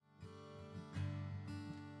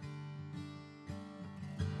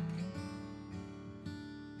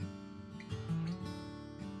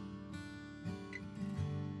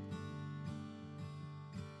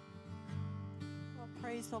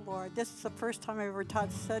Praise the Lord. This is the first time I ever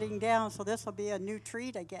taught sitting down, so this will be a new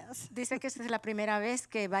treat, I guess. Dice que esta es la primera vez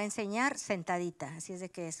que va a enseñar sentadita, así es de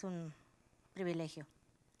que es un privilegio.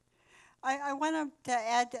 I wanted to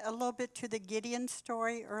add a little bit to the Gideon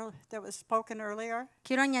story that was spoken earlier.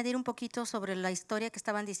 Quiero añadir un poquito sobre la historia que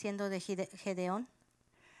estaban diciendo de Gedeón.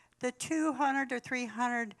 The 200 or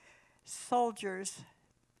 300 soldiers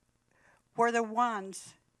were the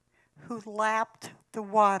ones who lapped the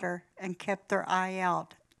water and kept their eye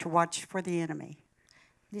out to watch for the enemy.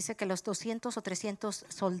 Dice que los 200 o 300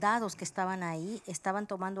 soldados que estaban ahí estaban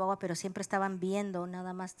tomando agua, pero siempre estaban viendo,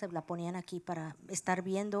 nada más se la ponían aquí para estar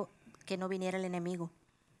viendo que no viniera el enemigo.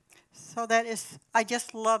 So I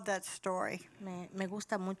just love that story. Me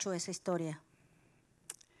gusta mucho esa historia.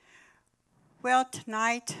 Well,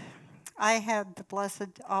 tonight I have the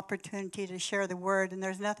blessed opportunity to share the word, and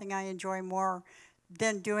there's nothing I enjoy more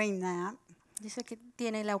than doing that. Dice que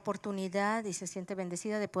tiene la oportunidad y se siente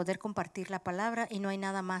bendecida de poder compartir la palabra y no hay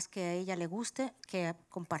nada más que a ella le guste que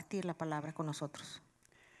compartir la palabra con nosotros.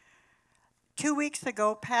 2 weeks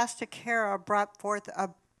ago, Pastor Kara brought forth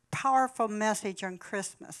a powerful message on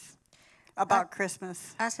Christmas, about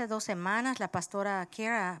Christmas. Hace 2 semanas la pastora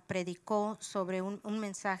Kara predicó sobre un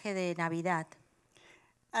mensaje de Navidad.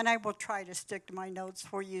 And I will try to stick to my notes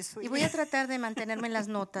for you, Y sweetie. voy a tratar de mantenerme en las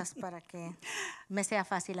notas para que me sea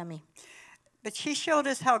fácil a mí. But she showed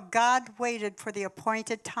us how God waited for the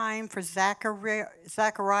appointed time for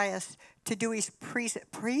Zacharias to do his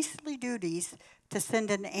priestly duties to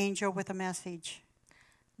send an angel with a message.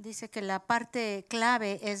 Dice que la parte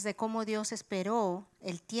clave es de cómo Dios esperó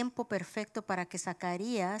el tiempo perfecto para que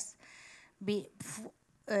Zacarías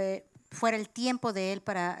fuera el tiempo de él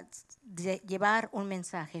para llevar un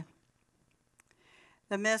mensaje.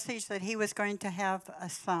 The message that he was going to have a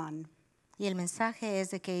son. Y el mensaje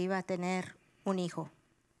es de que iba a tener un hijo.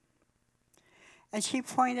 And she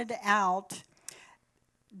pointed out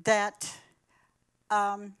that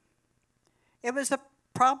it was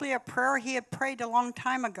probably a prayer he had prayed a long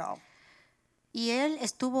time ago. Y él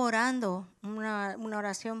estuvo orando una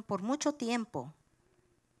oración por mucho tiempo.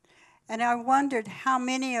 And I wondered how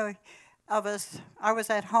many of us, I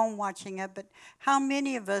was at home watching it, but how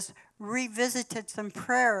many of us revisited some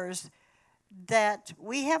prayers that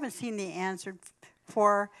we haven't seen the answer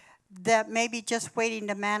for, that maybe just waiting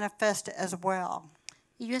to manifest as well.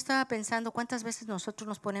 Y yo estaba pensando cuántas veces nosotros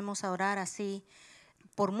nos ponemos a orar así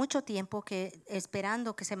por mucho tiempo que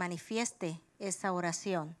esperando que se manifieste esa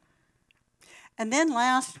oración. And then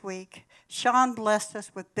last week, Sean blessed us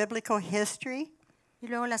with biblical history. Y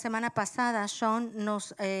luego la semana pasada Sean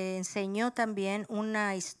nos enseñó también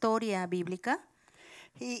una historia bíblica.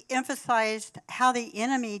 He emphasized how the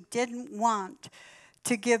enemy didn't want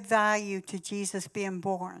to give value to Jesus being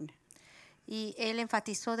born. Y él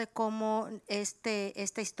enfatizó de cómo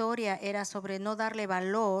esta historia era sobre no darle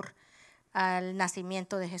valor al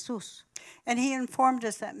nacimiento de Jesús. And he informed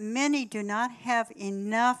us that many do not have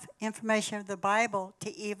enough information of the Bible to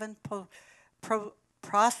even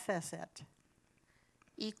process it.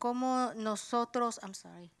 Y cómo nosotros, I'm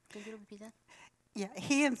sorry, can you repeat that? Yeah,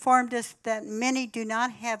 he informed us that many do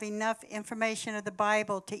not have enough information of the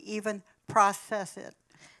Bible to even process it.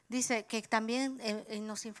 Dice que también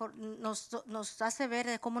nos hace ver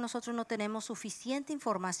de cómo nosotros no tenemos suficiente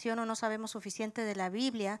información o no sabemos suficiente de la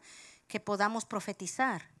Biblia que podamos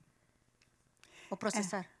profetizar o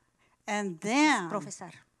procesar. And then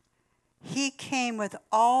Profesar. he came with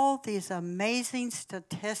all these amazing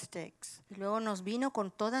statistics. Y luego nos vino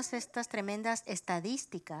con todas estas tremendas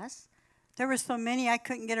estadísticas. There were so many I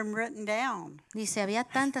couldn't get them written down. Dice, había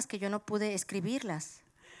tantas que yo no pude escribirlas.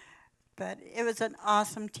 But it was an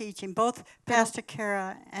awesome teaching, both Pastor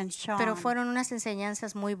Kara and Sean. Pero fueron unas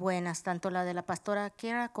enseñanzas muy buenas, tanto la de la pastora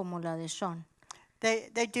Kara como la de Sean.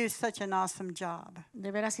 They do such an awesome job.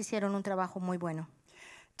 De veras hicieron un trabajo muy bueno.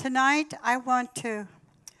 Tonight I want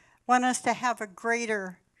us to have a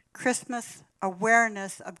greater Christmas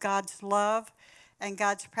awareness of God's love and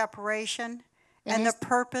God's preparation and the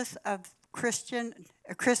purpose of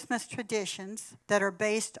Christmas traditions that are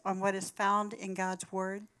based on what is found in God's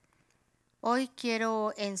Word. Hoy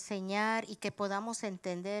quiero enseñar y que podamos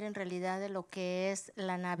entender en realidad de lo que es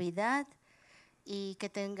la Navidad y que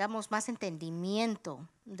tengamos más entendimiento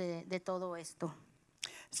de todo esto.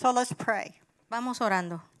 So let's pray. Vamos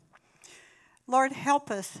orando. Lord, help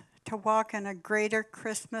us to walk in a greater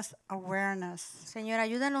Christmas awareness. Señor,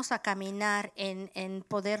 ayúdanos a caminar en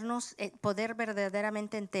poder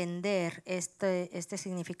verdaderamente entender este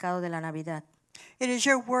significado de la Navidad. It is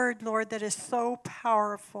your word, Lord, that is so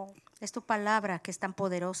powerful. Es tu palabra que es tan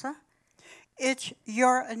poderosa. It's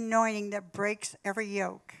your anointing that breaks every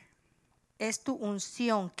yoke. es tu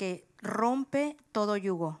unción que rompe todo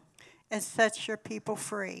yugo and sets your people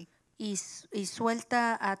free, y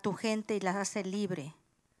suelta a tu gente y la hace libre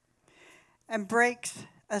and breaks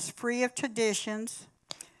us free of traditions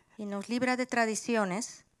y nos libra de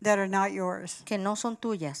tradiciones that are not yours. que no son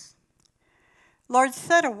tuyas. Lord,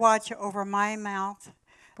 set a watch over my mouth,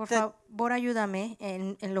 Por that, favor, ayúdame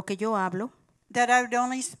en lo que yo hablo, that I would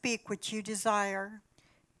only speak what you desire,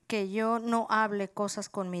 que yo no hable cosas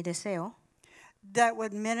con mi deseo, that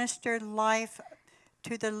would minister life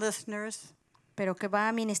to the listeners pero que va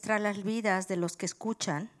a ministrar las vidas de los que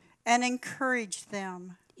escuchan and encourage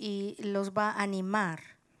them. y los va a animar.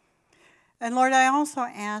 And Lord, I also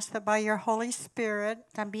ask that by your Holy Spirit,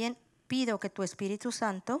 También pido que tu Espíritu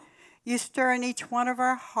Santo you stir in each one of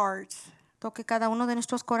our hearts toque cada uno de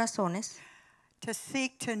nuestros corazones to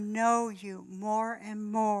seek to know you more and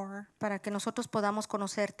more, para que nosotros podamos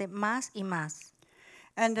conocerte más y más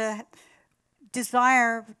and to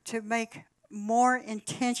desire to make more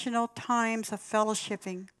intentional times of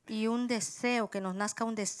fellowshipping y un deseo, que nos nazca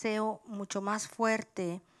un deseo mucho más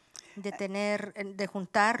fuerte de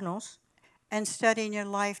juntarnos and studying your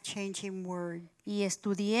life-changing word. y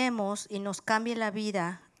estudiemos y nos cambie la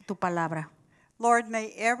vida tu palabra. Lord,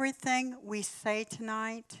 may everything we say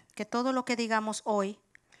tonight, Que todo lo que digamos hoy,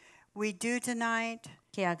 we do tonight,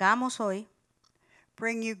 que hagamos hoy,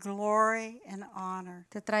 bring you glory and honor.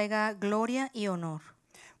 te traiga gloria y honor.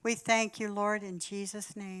 We thank you, Lord, in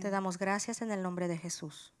Jesus' name. Te damos gracias en el nombre de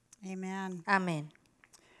Jesús. Amen. Amén.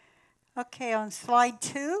 Okay, on slide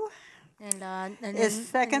 2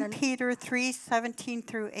 is 2 Peter 3:17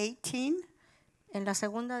 through 18. En la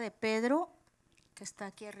segunda de Pedro, que está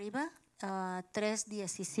aquí arriba,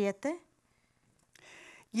 3:17.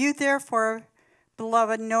 You therefore,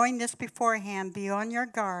 beloved, knowing this beforehand, be on your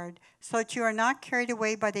guard, so that you are not carried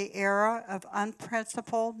away by the error of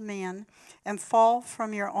unprincipled men, and fall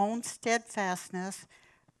from your own steadfastness,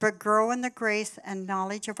 but grow in the grace and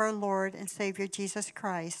knowledge of our Lord and Savior Jesus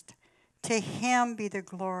Christ. To him be the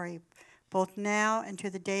glory, both now and to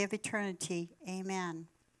the day of eternity. Amen.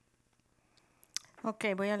 Ok,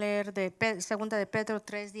 voy a leer de segunda de Pedro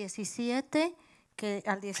 3:17, que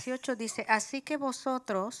al 18 dice, así que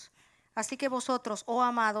vosotros, oh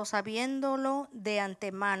amados, habiéndolo de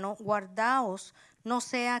antemano, guardaos, no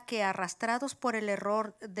sea que arrastrados por el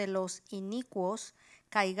error de los inicuos,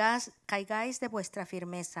 caigáis de vuestra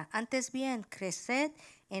firmeza. Antes bien, creced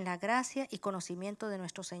en la gracia y conocimiento de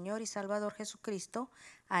nuestro Señor y Salvador Jesucristo.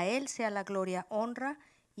 A Él sea la gloria, honra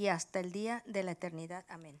y hasta el día de la eternidad.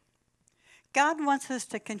 Amén. God wants us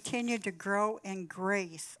to continue to grow in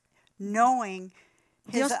grace, knowing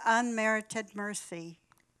his unmerited mercy.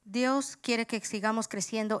 Dios quiere que sigamos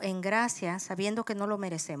creciendo en gracia, sabiendo que no lo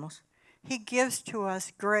merecemos. He gives to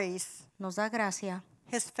us grace, Nos da gracia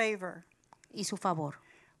his favor. y su favor.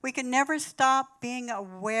 We can never stop being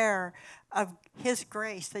aware of his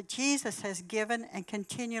grace that Jesus has given and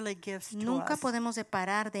continually gives to Nunca us. podemos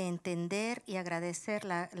parar de entender y agradecer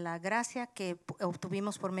la gracia que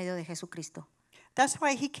obtuvimos por medio de Jesucristo. That's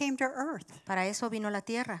why he came to earth. Para eso vino a la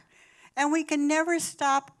tierra. And we can never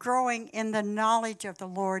stop growing in the knowledge of the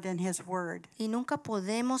Lord and his word. Y nunca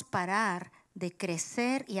podemos parar de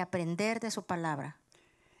crecer y aprender de su palabra.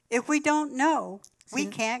 If we don't know, we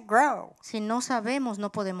can't grow. Si no sabemos,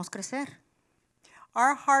 no podemos crecer.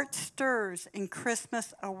 Our heart stirs in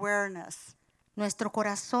Christmas awareness. Nuestro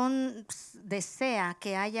corazón desea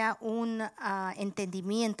que haya un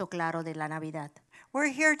entendimiento claro de la Navidad.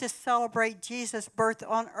 We're here to celebrate Jesus' birth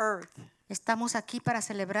on earth. Estamos aquí para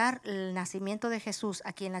celebrar el nacimiento de Jesús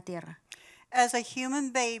aquí en la tierra. As a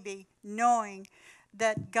human baby, knowing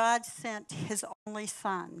that God sent his only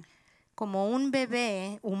son. Como un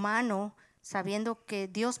bebé humano, sabiendo que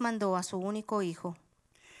Dios mandó a su único hijo.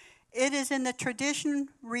 It is in the tradition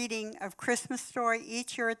reading of Christmas story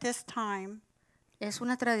each year at this time. Es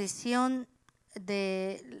una tradición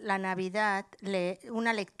de la Navidad,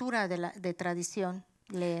 una lectura de tradición,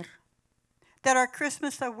 leer. That our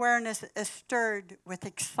Christmas awareness is stirred with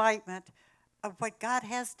excitement of what God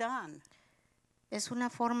has done. Es una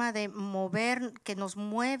forma de mover, que nos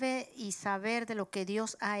mueve y saber de lo que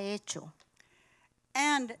Dios ha hecho.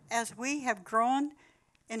 And as we have grown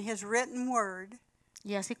in his written word,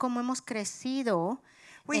 Y así como hemos crecido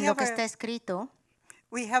We en lo have que a- está escrito,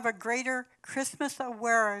 we have a greater Christmas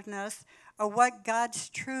awareness of what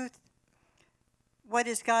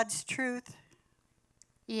is God's truth,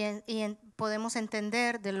 podemos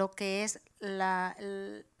entender de lo que es la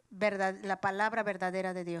palabra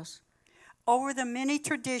verdadera de Dios. over the many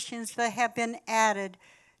traditions that have been added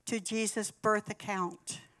to Jesus' birth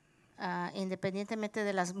account. independientemente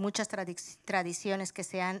de las muchas tradiciones que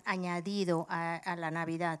se han añadido a la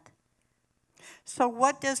Navidad. So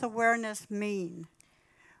what does awareness mean?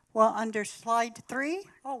 Well, under slide 3,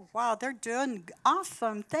 oh wow, they're doing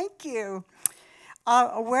awesome. Thank you.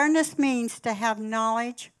 Awareness means to have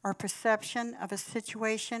knowledge or perception of a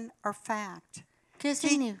situation or fact. ¿Qué,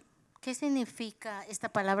 Sí. qué significa esta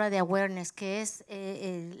palabra de awareness? Que es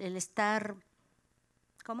el estar,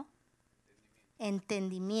 ¿cómo?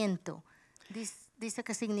 Entendimiento. Dice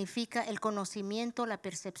que significa el conocimiento, la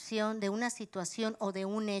percepción de una situación o de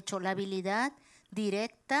un hecho, la habilidad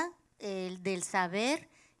directa del saber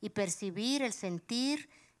y percibir, el sentir,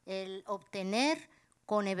 el obtener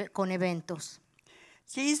con eventos.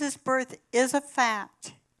 Jesus' birth is a fact.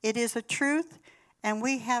 It is a truth, and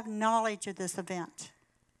we have knowledge of this event.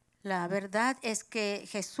 La verdad es que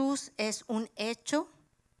Jesús es un hecho.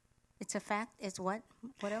 It's a fact. It's what?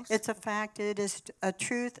 What else? It's a fact. It is a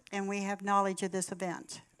truth, and we have knowledge of this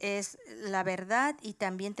event. Es la verdad y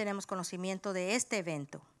también tenemos conocimiento de este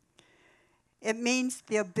evento. It means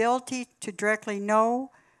the ability to directly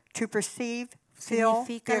know, to perceive, feel,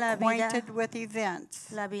 be Significa la acquainted vida- with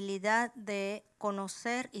events. La habilidad de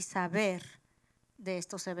conocer y saber de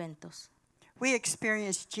estos eventos. We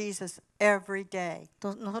experience Jesus every day.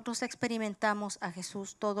 Nosotros experimentamos a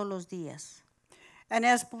Jesús todos los días. And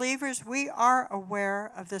as believers, we are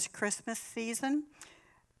aware of this Christmas season.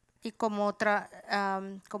 Y como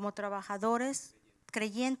trabajadores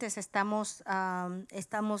creyentes estamos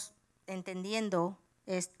entendiendo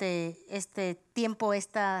este tiempo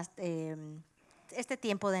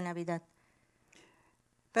de Navidad.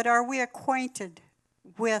 But are we acquainted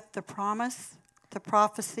with the promise, the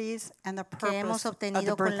prophecies, and the Que hemos purpose of the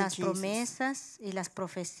obtenido con birth of las Jesus? promesas y las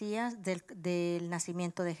profecías del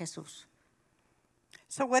nacimiento de Jesús.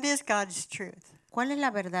 So what is God's truth? ¿Cuál es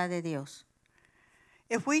la verdad de Dios?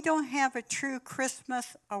 If we don't have a true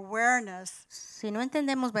Christmas awareness Si no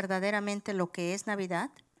entendemos verdaderamente lo que es Navidad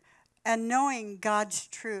and knowing God's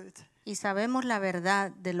truth, y sabemos la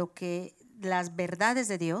verdad de las verdades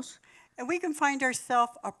de Dios, and we can find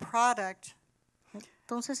ourselves a product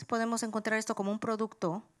entonces podemos encontrar esto como un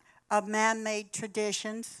producto of man-made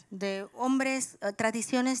traditions de hombres,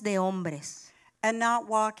 tradiciones de hombres, and not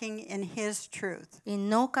walking in His truth. y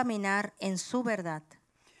no caminar en su verdad.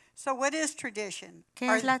 So what is tradition?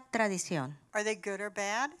 ¿Qué es la tradición? Are they good or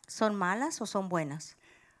bad? ¿Son malas o son buenas?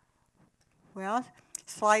 Well,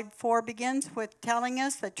 slide 4 begins with telling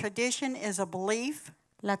us that tradition is a belief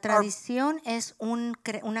La tradición es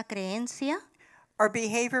una creencia or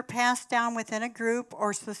behavior passed down within a group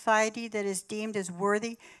or society that is deemed as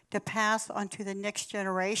worthy to pass on to the next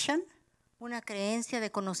generation. Una creencia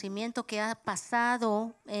de conocimiento que ha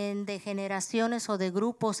pasado de generaciones o de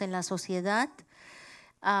grupos en la sociedad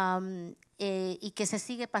y que se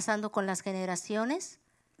sigue pasando con las generaciones.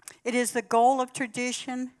 It is the goal of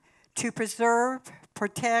tradition to preserve,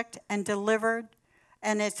 protect, and deliver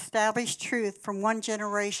an established truth from one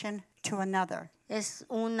generation to another. Es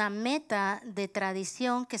una meta de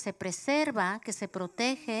tradición que se preserva, que se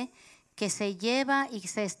protege, que se lleva y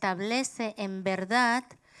se establece en verdad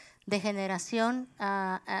de generación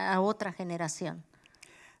a otra generación.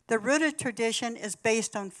 The root of tradition is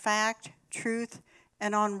based on fact, truth,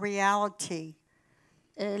 and on reality.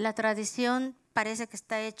 La tradición parece que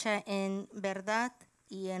está hecha en verdad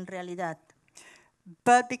y en realidad,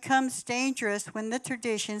 But becomes dangerous when the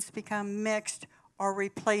traditions become mixed or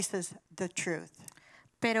replaces the truth.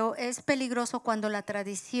 pero es peligroso cuando la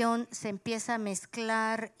tradición se empieza a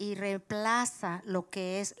mezclar y reemplaza lo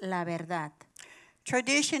que es la verdad.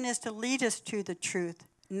 Tradition is to lead us to the truth,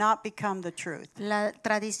 not become the truth. La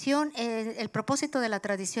tradición, el propósito de la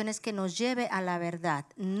tradición es que nos lleve a la verdad,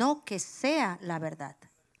 no que sea la verdad.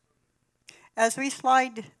 As we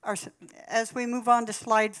move on to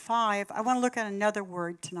slide 5, I want to look at another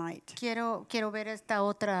word tonight. Quiero ver esta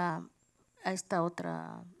otra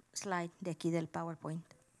slide de aquí del PowerPoint.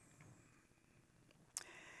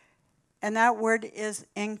 And that word is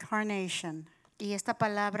incarnation. Y esta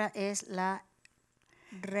palabra es la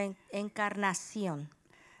reencarnación.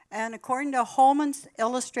 And according to Holman's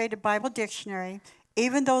Illustrated Bible Dictionary,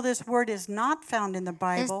 even though this word is not found in the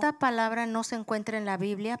Bible, Esta palabra no se encuentra en la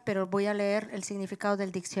Biblia, pero voy a leer el significado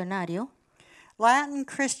del diccionario. Latin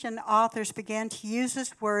Christian authors began to use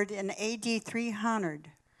this word in AD 300.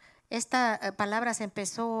 Esta palabra se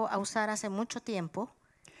empezó a usar hace mucho tiempo.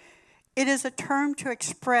 It is a term to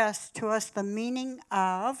express to us the meaning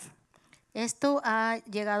of Esto ha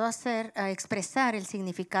llegado a expresar el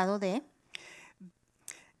significado de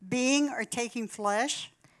being or taking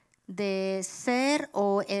flesh, ser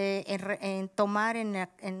o en tomar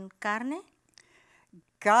en carne,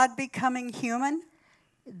 God becoming human,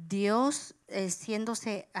 Dios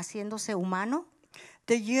haciéndose humano,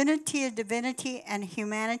 the unity of divinity and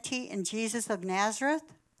humanity in Jesus of Nazareth,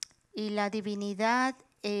 y la divinidad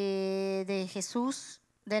de Jesús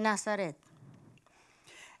de Nazaret.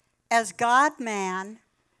 as God-man,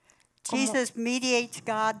 Como- Jesus mediates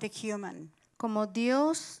God to human. Como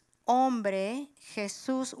Dios hombre,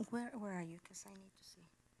 Jesús, where are you? 'Cause I need to see.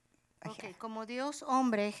 Okay, como Dios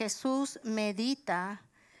hombre, Jesús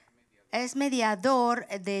es mediador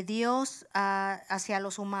de Dios hacia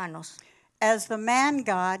los humanos. As the man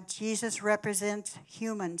God, Jesus represents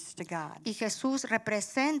humans to God. Y Jesús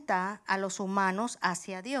representa a los humanos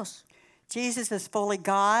hacia Dios. Jesus is fully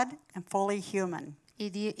God and fully human. Y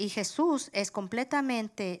Jesús es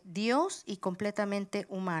completamente Dios y completamente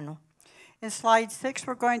humano. In slide 6,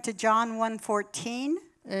 we're going to John 1:14.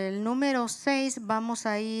 El número 6 vamos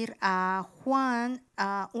a ir a Juan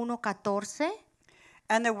 1:14.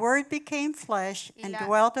 And the Word became flesh Y and la-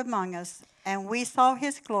 dwelt among us, and we saw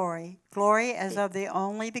his glory, glory as of the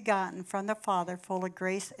only begotten from the Father, full of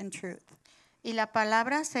grace and truth. Y la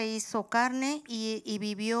palabra se hizo carne y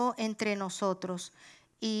vivió entre nosotros.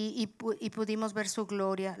 Y pudimos ver su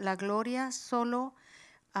gloria, la gloria solo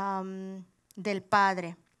del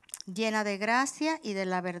Padre, llena de gracia y de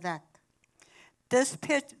la verdad. This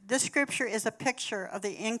scripture is a picture of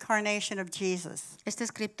the incarnation of Jesus. Esta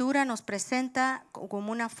escritura nos presenta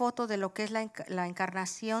como una foto de lo que es la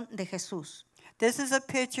encarnación de Jesús. This is a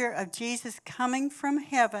picture of Jesus coming from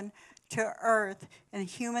heaven to earth in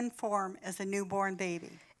human form as a newborn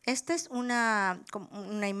baby. Esta es una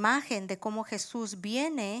imagen de cómo Jesús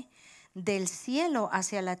viene del cielo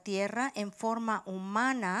hacia la tierra en forma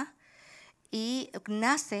humana y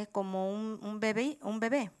nace como un bebé.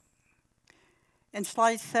 In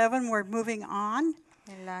slide 7, we're moving on.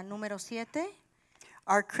 En la número 7,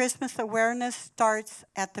 Our Christmas awareness starts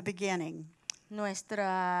at the beginning.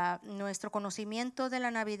 nuestro conocimiento de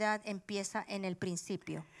la Navidad empieza en el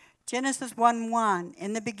principio. Genesis 1:1,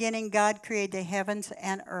 in the beginning God created the heavens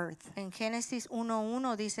and earth. En Génesis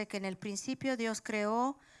 1:1 dice que en el principio Dios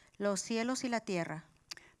creó los cielos y la tierra.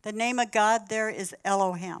 The name of God there is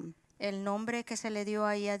Elohim. El nombre que se le dio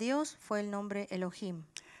ahí a Dios fue el nombre Elohim.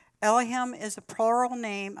 Elohim is a plural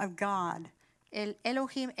name of God, El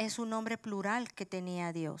Elohim es un nombre plural que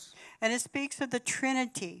tenía Dios. and it speaks of the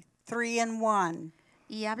Trinity, 3 in 1.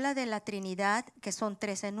 Y habla de la Trinidad, que son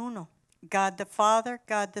 3 en 1. God the Father,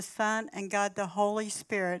 God the Son, and God the Holy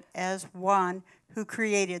Spirit as one who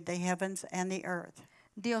created the heavens and the earth.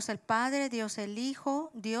 Dios el Padre, Dios el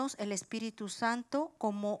Hijo, Dios el Espíritu Santo,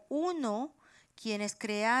 como uno, quienes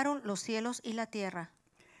crearon los cielos y la tierra.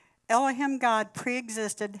 Elohim God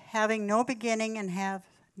pre-existed, having no beginning and have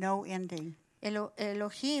no ending.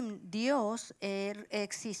 Elohim, Dios,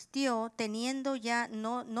 existió teniendo ya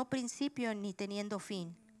no principio ni teniendo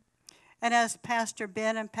fin. And as Pastor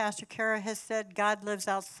Ben and Pastor Kara has said, God lives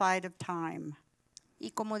outside of time.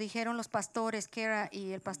 Y como dijeron los pastores Kara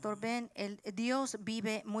y el pastor Ben, Dios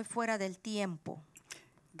vive muy fuera del tiempo.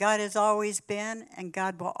 God has always been, and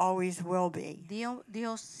God will always will be.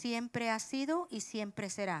 Dios siempre ha sido y siempre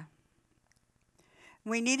será.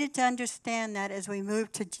 We needed to understand that as we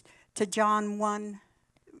move to John 1,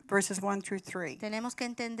 verses 1 through 3. Tenemos que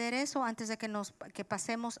entender eso antes de que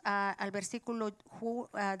pasemos al versículo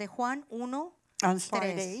de Juan 1. On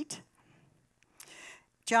slide 3. 8.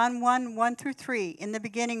 John 1, 1 through 3. In the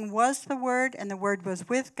beginning was the Word, and the Word was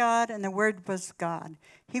with God, and the Word was God.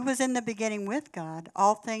 He was in the beginning with God.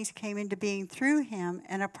 All things came into being through him,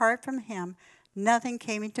 and apart from him, nothing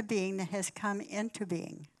came into being that has come into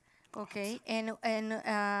being. Okay. En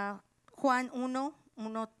Juan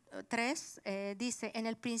 1:3 dice, en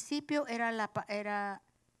el principio era la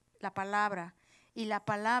palabra, y la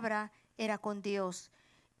palabra era con Dios,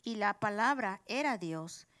 y la palabra era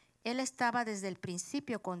Dios. Él estaba desde el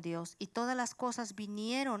principio con Dios, y todas las cosas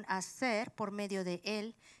vinieron a ser por medio de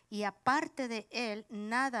Él, y aparte de Él,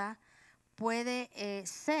 nada puede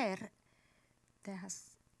ser that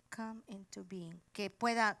has come into being, que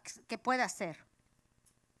pueda ser.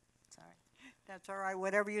 Sorry. That's all right.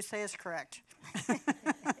 Whatever you say is correct.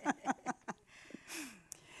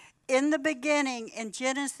 In the beginning, in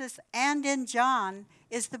Genesis and in John,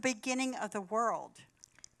 is the beginning of the world.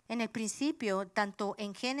 En el principio, tanto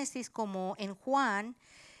en Génesis como en Juan,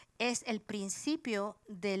 es el principio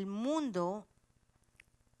del mundo,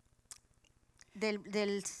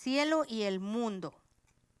 del cielo y el mundo.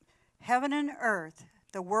 Heaven and earth,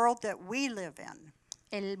 the world that we live in.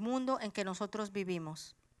 El mundo en que nosotros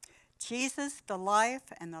vivimos. Jesus, the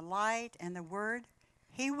life and the light and the word,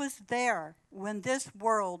 he was there when this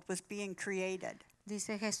world was being created.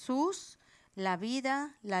 Dice Jesús, La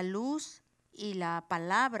vida, la luz y la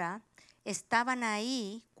palabra estaban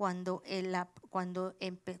ahí cuando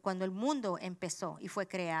cuando el mundo empezó y fue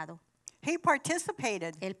creado. He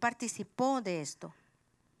participated. Él participó de esto.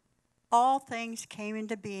 All things came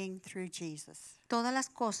into being through Jesus. Todas las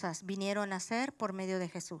cosas vinieron a ser por medio de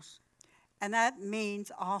Jesús. And that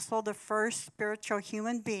means also the first spiritual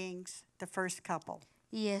human beings, the first couple.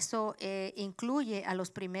 Y eso incluye a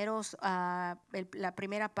los primeros, la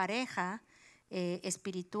primera pareja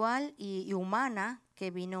espiritual y humana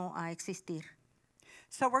que vino a existir.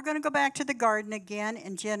 So we're going to go back to the garden again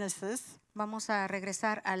in Genesis. Vamos a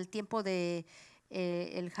regresar al tiempo de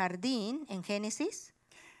el jardín en Génesis,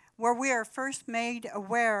 where we are first made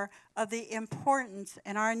aware of the importance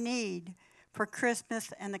and our need for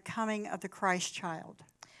Christmas and the coming of the Christ child.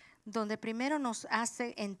 donde primero nos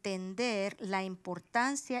hace entender la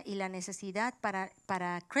importancia y la necesidad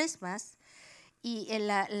para Christmas y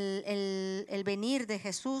el venir de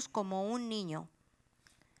Jesús como un niño.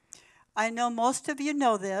 I know most of you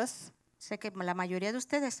know this, Sé que la mayoría de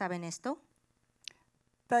ustedes saben esto,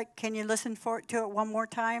 but can you listen to it one more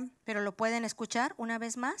time? pero lo pueden escuchar una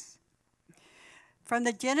vez más. From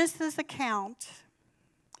the Genesis account,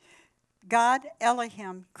 God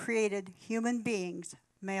Elohim created human beings,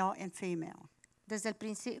 male and female. Desde el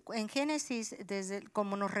principio, en Génesis,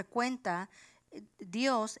 como nos recuenta,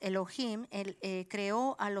 Dios, Elohim,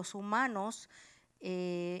 creó a los humanos,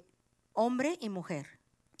 hombre y mujer.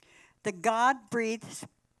 The God-breathed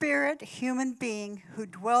spirit human being who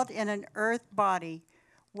dwelt in an earth body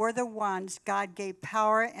were the ones God gave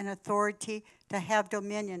power and authority to have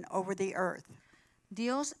dominion over the earth.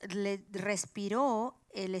 Dios le respiró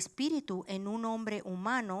el espíritu en un hombre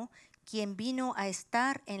humano, quien vino a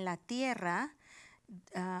estar en la tierra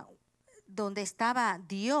donde estaba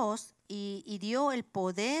Dios y dio el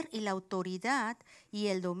poder y la autoridad y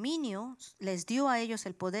el dominio, les dio a ellos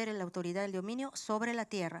el poder, la autoridad y el dominio sobre la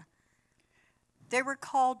tierra. They were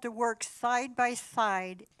called to work side by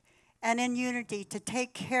side and in unity to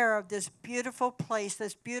take care of this beautiful place,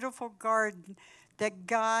 this beautiful garden that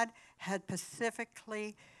God had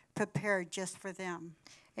specifically prepared just for them.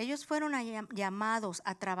 Ellos fueron llamados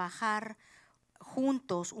a trabajar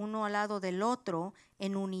juntos, uno al lado del otro,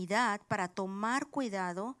 en unidad, para tomar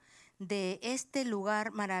cuidado de este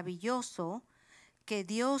lugar maravilloso que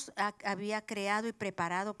Dios había creado y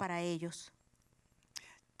preparado para ellos.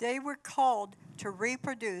 They were called to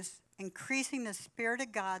reproduce, increasing the Spirit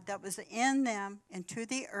of God that was in them into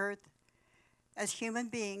the earth as human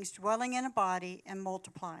beings dwelling in a body and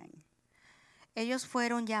multiplying. Ellos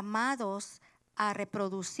fueron llamados a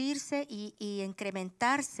reproducirse y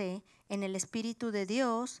incrementarse en el Espíritu de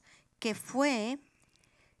Dios que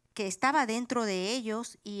estaba dentro de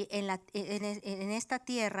ellos y en esta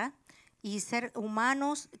tierra, y ser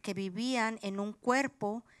humanos que vivían en un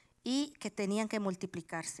cuerpo y que tenían que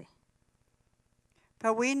multiplicarse.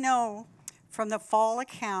 But we know from the fall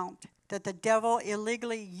account that the devil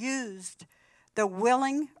illegally used the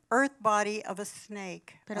willing earth body of a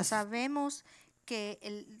snake. Pero sabemos que,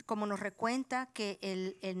 como nos recuenta, que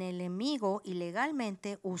el enemigo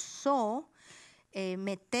ilegalmente usó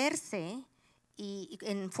meterse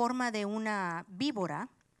en forma de una víbora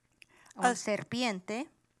o serpiente.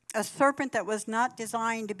 A serpent that was not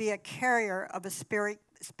designed to be a carrier of a spirit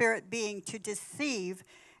being to deceive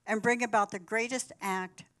and bring about the greatest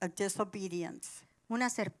act of disobedience. Una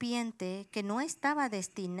serpiente que no estaba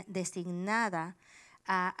designada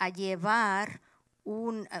a llevar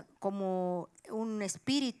como un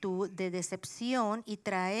espíritu de decepción y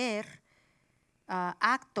traer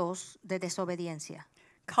actos de desobediencia,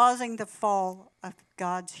 causing the fall of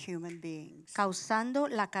God's human beings. causando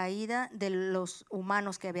la caída de los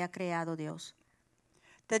humanos que había creado Dios.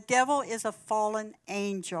 The devil is a fallen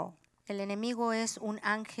angel El enemigo es un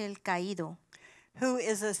ángel caído, who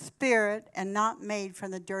is a spirit and not made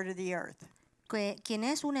from the dirt of the earth. Quien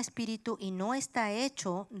es un espíritu y no está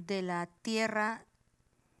hecho de la tierra,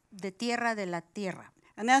 de la tierra.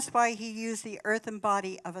 And that's why he used the earthen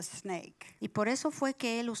body of a snake. Y por eso fue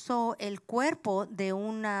que él usó el cuerpo de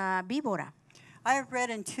una víbora. I have read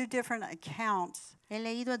in 2 different accounts He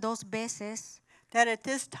leído 2 veces that at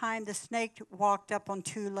this time the snake walked up on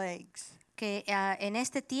 2 legs. que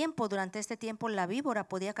durante este tiempo, la víbora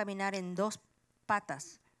podía caminar en 2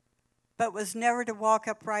 patas, But was never to walk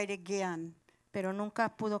upright again pero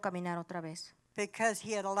nunca pudo caminar otra vez. because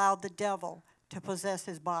he had allowed the devil to possess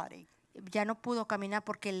his body. Ya no pudo caminar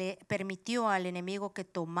porque le permitió al enemigo que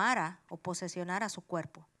tomara o posesionara su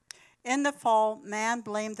cuerpo. In the fall, man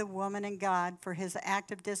blamed the woman and God for his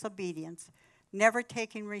act of disobedience, never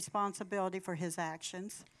taking responsibility for his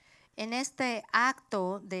actions. En este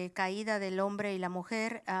acto de caída del hombre y la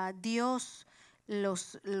mujer, Dios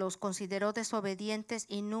los consideró desobedientes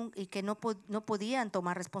y que no podían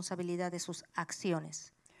tomar responsabilidad de sus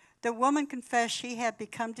acciones. The woman confessed she had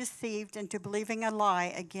become deceived into believing a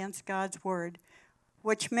lie against God's word,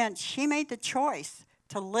 which meant she made the choice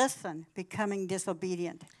to listen, becoming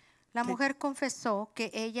disobedient. La mujer confesó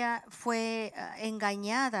que ella fue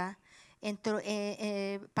engañada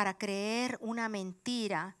para creer una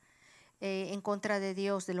mentira en contra de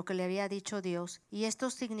Dios, de lo que le había dicho Dios. Y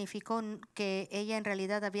esto significó que ella en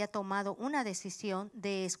realidad había tomado una decisión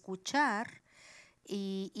de escuchar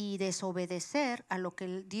y desobedecer a lo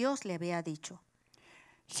que Dios le había dicho.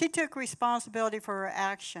 She took responsibility for her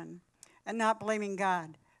action and not blaming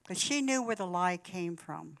God, but she knew where the lie came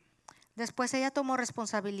from. Después ella tomó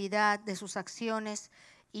responsabilidad de sus acciones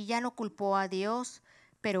y ya no culpó a Dios,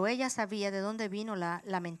 pero ella sabía de dónde vino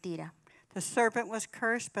la mentira. The serpent was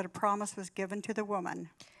cursed, but a promise was given to the woman.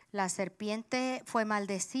 La serpiente fue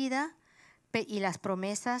maldecida y las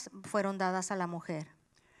promesas fueron dadas a la mujer.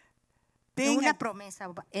 Una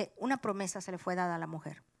promesa se le fue dada a la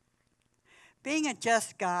mujer. Being a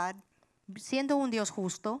just God, Siendo un Dios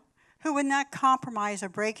justo, who would not compromise or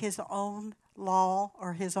break his own law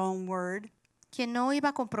or his own word, quien no iba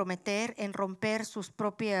a comprometer en romper sus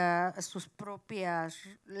propias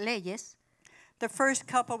leyes, the first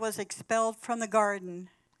couple was expelled from the garden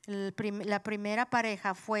la primera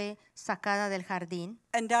pareja fue sacada del jardín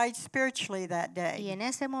and died spiritually that y day, en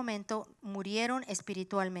ese momento murieron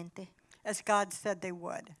espiritualmente, as God said they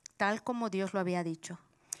would. tal como Dios lo había dicho.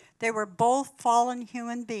 They were both fallen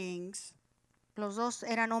human beings Los dos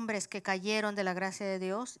eran hombres que cayeron de la gracia de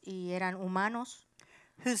Dios y eran humanos.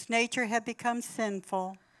 whose nature had become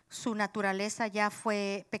sinful, Su naturaleza ya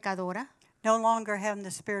fue pecadora. no longer having the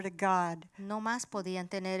Spirit of God No más podían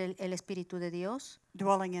tener el Espíritu de Dios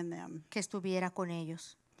dwelling in them. que estuviera con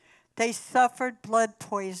ellos. They suffered blood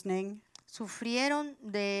poisoning Sufrieron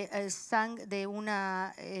de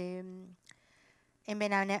una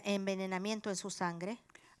envenenamiento en su sangre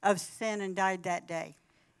of sin and died that day.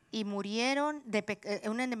 y murieron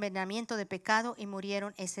un envenenamiento de pecado y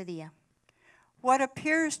murieron ese día. What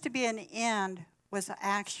appears to be an end was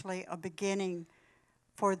actually a beginning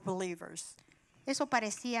for the believers. Eso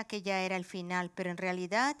parecía que ya era el final, pero en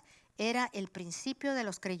realidad era el principio de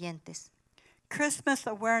los creyentes. Christmas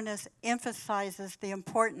awareness emphasizes the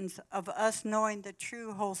importance of us knowing the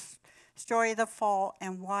true whole story of the fall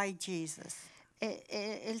and why Jesus.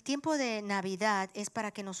 El tiempo de Navidad es para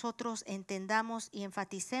que nosotros entendamos y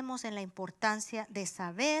enfaticemos en la importancia de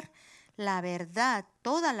saber la verdad,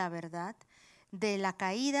 toda la verdad, de la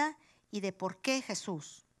caída y de por qué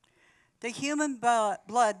Jesús. The human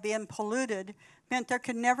blood being polluted meant there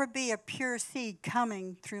could never be a pure seed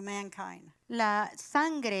coming through mankind. La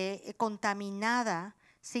sangre contaminada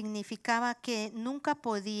significaba que nunca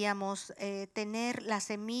podíamos tener la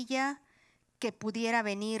semilla que pudiera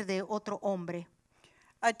venir de otro hombre.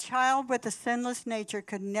 A child with a sinless nature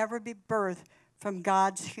could never be birthed from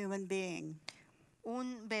God's human being.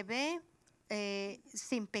 Un bebé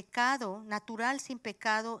sin pecado, natural sin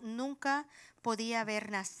pecado, nunca podía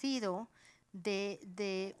haber nacido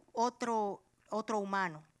de otro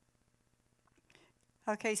humano.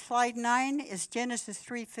 Okay, slide 9 is Genesis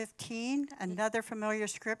 3:15, another familiar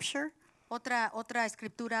scripture. Otra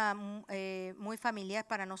escritura muy familiar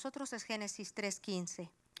para nosotros es Génesis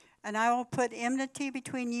 3:15. And I will put enmity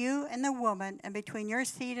between you and the woman, and between your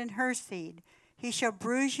seed and her seed. He shall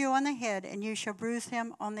bruise you on the head, and you shall bruise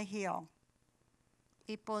him on the heel.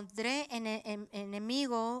 Y pondré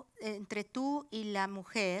enemigo entre tú y la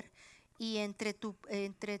mujer, y entre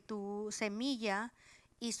tu semilla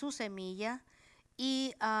y su semilla,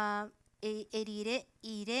 y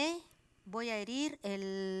voy a herir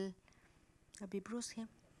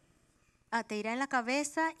te irá en la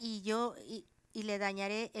cabeza y le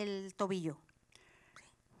dañaré el tobillo.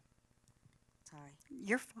 Sorry.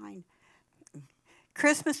 You're fine.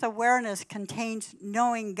 Christmas awareness contains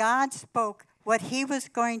knowing God spoke what he was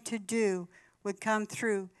going to do would come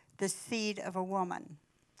through the seed of a woman.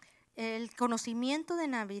 El conocimiento de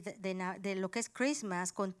Navidad, de lo que es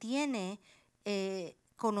Christmas, contiene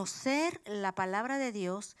conocer la palabra de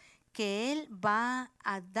Dios que Él va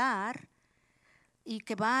a dar y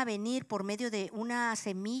que va a venir por medio de una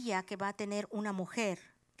semilla que va a tener una mujer,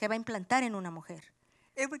 que va a implantar en una mujer.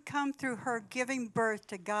 It would come through her giving birth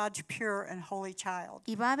to God's pure and holy child.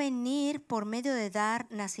 Y va a venir por medio de dar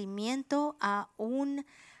nacimiento a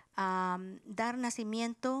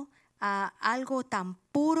algo tan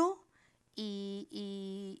puro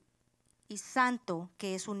y santo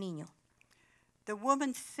que es un niño. the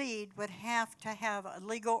woman's seed would have to have a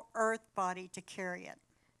legal earth body to carry it.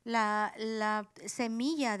 La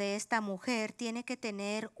semilla de esta mujer tiene que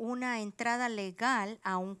tener una entrada legal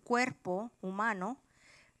a un cuerpo humano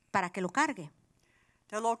para que lo cargue.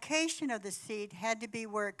 The location of the seed had to be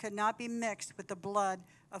where it could not be mixed with the blood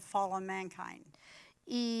of fallen mankind.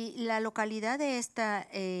 Y la localidad de esta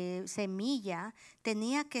semilla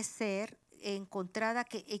tenía que ser encontrada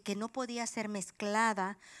que no podía ser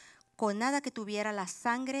mezclada con nada que tuviera la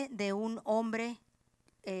sangre de un hombre,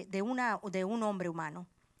 de un hombre humano.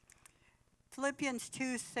 Philippians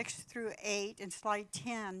 2:6-8 in slide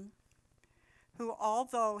 10, who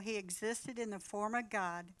although he existed in the form of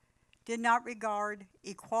God, did not regard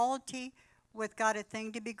equality with God a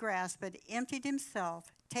thing to be grasped, but emptied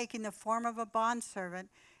himself, taking the form of a bondservant,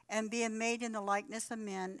 and being made in the likeness of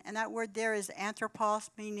men. And that word there is anthropos,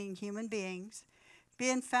 meaning human beings.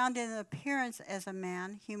 Being found in appearance as a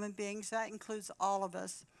man, human beings, that includes all of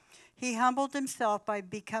us. He humbled himself by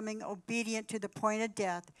becoming obedient to the point of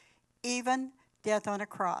death, even death on a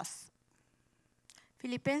cross.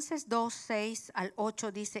 Filipenses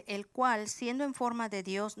 2:6-8 dice, el cual, siendo en forma de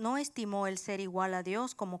Dios, no estimó el ser igual a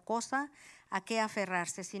Dios como cosa a que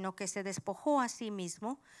aferrarse, sino que se despojó a sí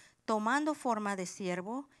mismo, tomando forma de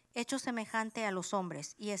siervo, hecho semejante a los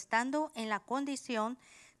hombres, y estando en la condición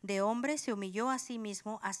de hombre, se humilló a sí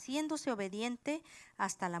mismo, haciéndose obediente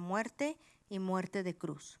hasta la muerte y muerte de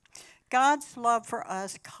cruz. God's love for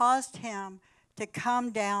us caused him to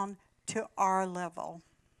come down to our level.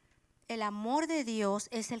 El amor de Dios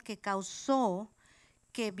es el que causó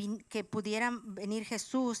que pudiera venir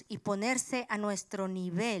Jesús y ponerse a nuestro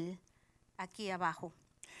nivel aquí abajo.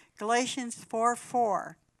 Galatians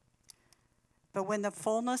 4:4. But when the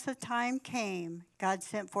fullness of time came, God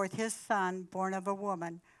sent forth his son, born of a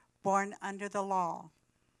woman, born under the law.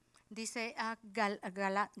 Dice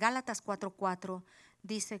Gálatas 4:4,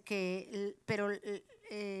 dice que, pero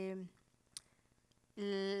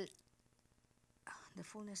the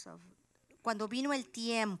fullness of, cuando vino el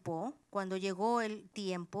tiempo, cuando llegó el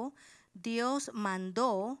tiempo, Dios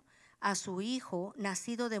mandó a su hijo,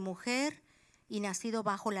 nacido de mujer y nacido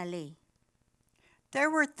bajo la ley. There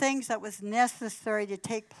were things that was necessary to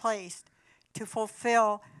take place to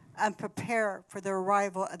fulfill and prepare for the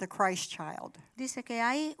arrival of the Christ child. Dice que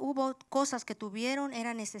hubo cosas que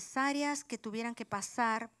eran necesarias, que tuvieran que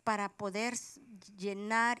pasar para poder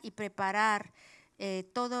llenar y preparar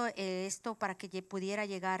todo esto para que pudiera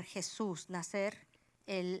llegar Jesús, nacer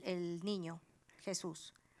el niño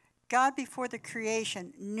Jesús. God before the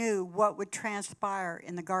creation knew what would transpire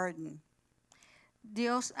in the garden.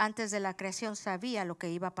 Dios antes de la creación sabía lo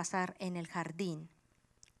que iba a pasar en el jardín.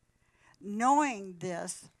 Knowing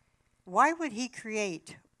this, why would he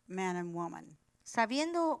create man and woman?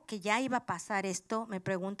 Sabiendo que ya iba a pasar esto, me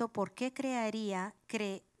pregunto por qué crearía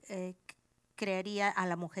a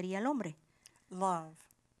la mujer y al hombre. Love.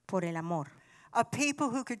 Por el amor. A people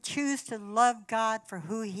who could choose to love God for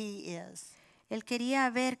who he is. Él quería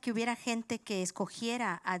ver que hubiera gente que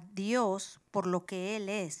escogiera a Dios por lo que Él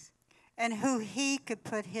es. And who he could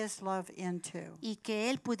put his love into. Y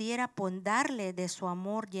que Él pudiera darle de su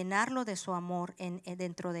amor, llenarlo de su amor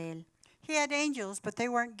dentro de Él. He had angels, but they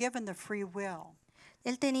weren't given the free will.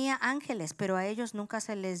 Él tenía ángeles, pero a ellos nunca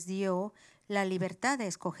se les dio la libertad de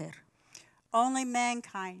escoger. Only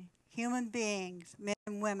mankind, human beings, men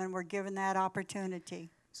and women, were given that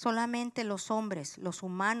opportunity. Solamente los hombres, los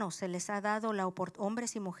humanos, se les ha dado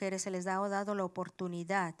hombres y mujeres se les ha dado la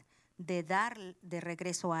oportunidad de dar de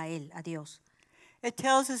regreso a Él, a Dios. It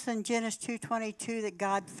tells us in Genesis 2:22 that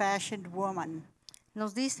God fashioned woman.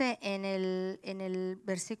 Nos dice en el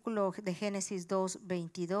versículo de Génesis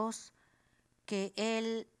 2:22 que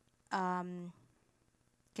Él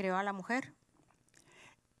creó a la mujer.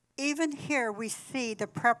 Even here we see the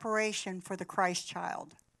preparation for the Christ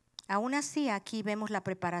child. Aún así, aquí vemos la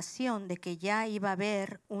preparación de que ya iba a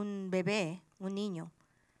haber un bebé, un niño.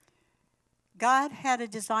 God had a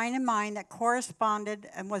design in mind that corresponded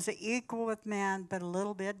and was equal with man, but a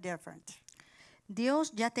little bit different.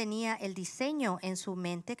 Dios ya tenía el diseño en su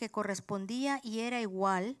mente que correspondía y era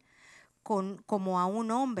igual como a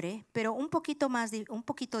un hombre, pero un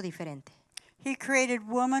poquito diferente. He created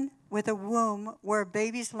woman with a womb where a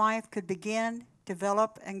baby's life could begin,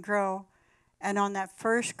 develop, and grow, and on that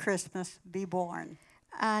first Christmas be born.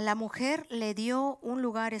 A la mujer le dio un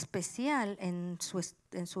lugar especial en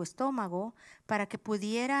su estómago para que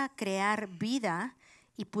pudiera crear vida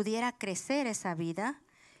y pudiera crecer esa vida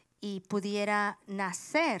y pudiera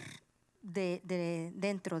nacer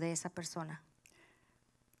dentro de esa persona.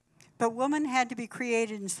 But woman had to be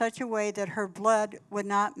created in such a way that her blood would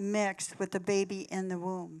not mix with the baby in the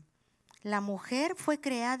womb. La mujer fue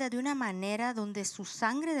creada de una manera donde su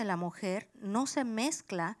sangre de la mujer no se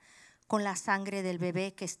mezcla con la sangre del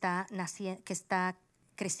bebé que está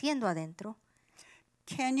creciendo adentro.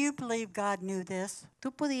 Can you believe God knew this?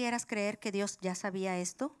 ¿Tú pudieras creer que Dios ya sabía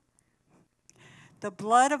esto? The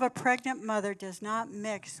blood of a pregnant mother does not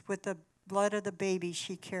mix with the blood of the baby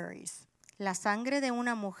she carries. La sangre de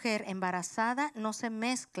una mujer embarazada no se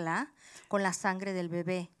mezcla con la sangre del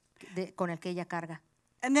bebé con el que ella carga.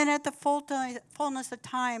 And then at the fullness of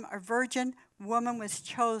time, a virgin woman was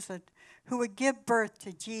chosen who would give birth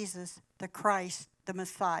to Jesus, the Christ, the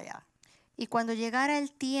Messiah. Y cuando llegara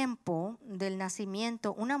el tiempo del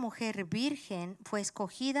nacimiento, una mujer virgen fue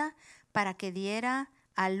escogida para que diera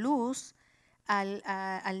a luz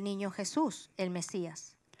al niño Jesús, el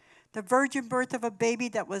Mesías. The virgin birth of a baby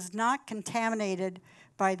that was not contaminated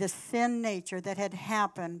by the sin nature that had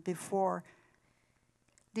happened before.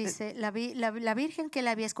 Dice, la virgen que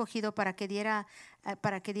la había escogido para que diera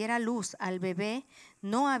luz al bebé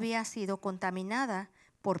no había sido contaminada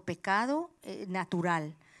por pecado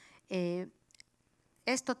natural.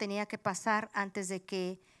 Esto tenía que pasar antes de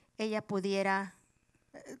que ella pudiera.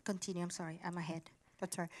 Continue, I'm sorry, I'm ahead.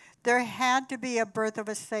 That's right. There had to be a birth of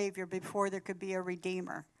a Savior before there could be a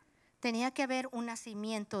Redeemer. Tenía que haber un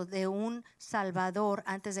nacimiento de un Salvador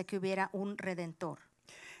antes de que hubiera un Redentor.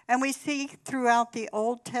 And we see throughout the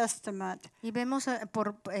Old Testament Y vemos a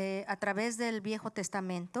través del Viejo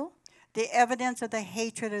Testamento, the evidence of the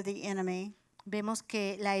hatred of the enemy, vemos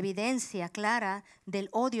que la evidencia clara del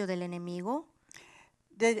odio del enemigo,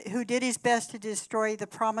 who did his best to destroy the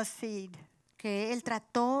promised seed que él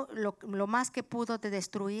trató lo más que pudo de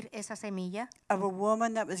destruir esa semilla of a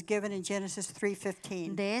woman that was given in Genesis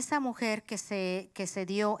 3:15. de esa mujer que se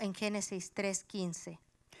dio en Génesis 3:15.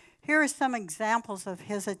 Here are some examples of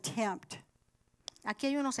his attempt. Aquí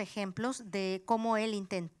hay unos ejemplos de cómo él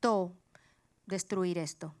intentó destruir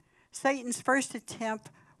esto. Satan's first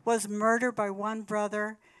attempt was murder by one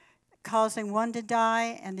brother, causing one to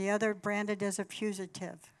die and the other branded as a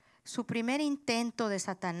fugitive. Su primer intento de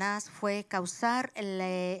Satanás fue causar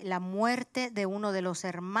la muerte de uno de los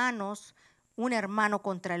hermanos, un hermano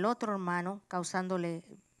contra el otro hermano, causándole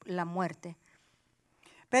la muerte.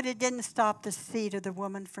 But it didn't stop the seed of the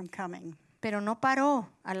woman from coming. Pero no paró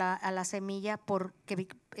a la semilla porque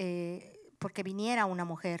viniera una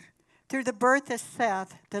mujer. Through the birth of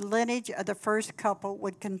Seth, the lineage of the first couple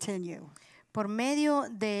would continue. Por medio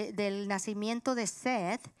del nacimiento de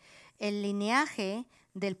Seth, el linaje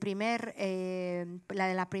de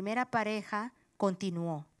la primera pareja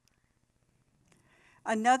continuó.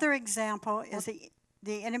 Another example is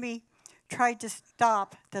the enemy tried to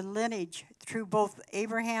stop the lineage through both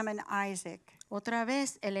Abraham and Isaac. Otra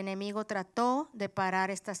vez el enemigo trató de parar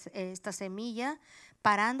esta semilla,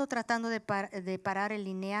 tratando de parar el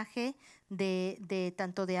linaje de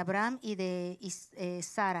tanto de Abraham y de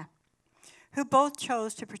Sara, who both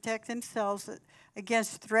chose to protect themselves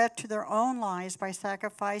against threat to their own lives by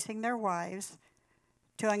sacrificing their wives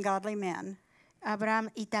to ungodly men. Abraham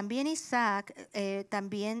y también Isaac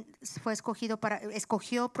también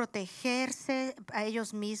escogió protegerse a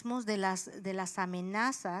ellos mismos de las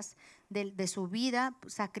amenazas de su vida,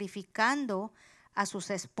 sacrificando a sus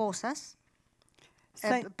esposas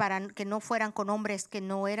para que no fueran con hombres que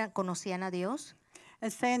no conocían a Dios.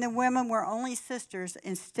 And saying the women were only sisters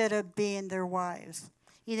instead of being their wives.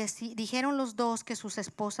 Y dijeron los dos que sus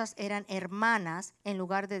esposas eran hermanas en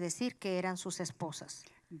lugar de decir que eran sus esposas.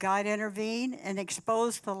 God intervened and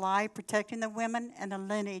exposed the lie, protecting the women and the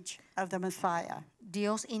lineage of the Messiah.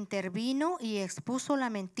 Dios intervino y expuso la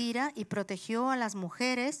mentira y protegió a las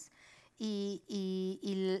mujeres y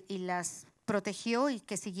las protegió y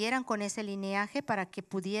que siguieran con ese linaje para que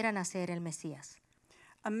pudieran hacer el Mesías.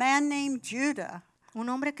 A man named Judah Un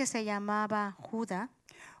hombre que se llamaba Judá,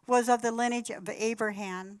 was of the lineage of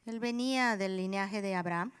Abraham, él venía del linaje de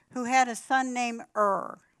Abraham, who had a son named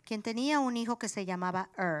quien tenía un hijo que se llamaba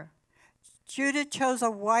Judah chose a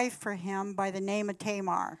wife for him by the name of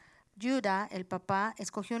Tamar. Judá, el papá,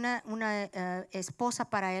 escogió una esposa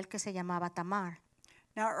para él que se llamaba Tamar.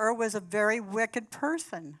 Now was a very wicked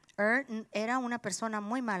person. Era una persona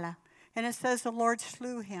muy mala. And it says the Lord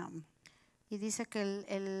slew him. Y dice que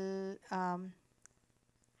el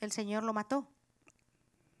Señor lo mató.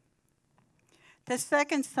 The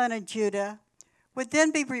second son of Judah would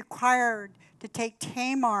then be required to take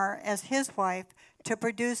Tamar as his wife to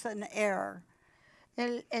produce an heir.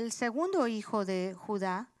 El segundo hijo de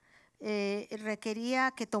Judá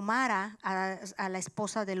requería que tomara a la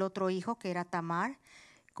esposa del otro hijo, que era Tamar,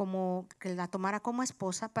 que la tomara como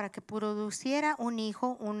esposa para que produciera un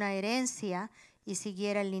hijo, una herencia y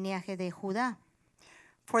siguiera el linaje de Judá.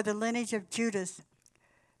 for the lineage of Judah's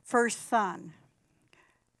first son.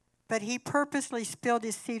 But he purposely spilled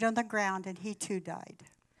his seed on the ground, and he too died.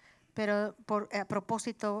 Pero a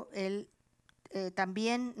propósito, él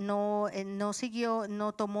también no siguió,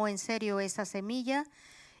 no tomó en serio esa semilla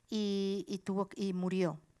y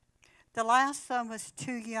murió. The last son was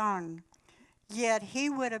too young, yet he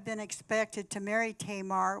would have been expected to marry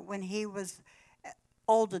Tamar when he was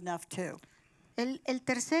old enough to. El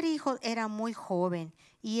tercer hijo era muy joven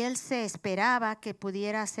y él se esperaba que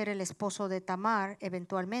pudiera ser el esposo de Tamar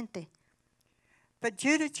eventualmente. But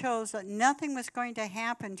Judah chose that nothing was going to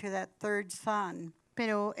happen to that third son.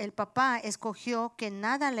 Pero el papá escogió que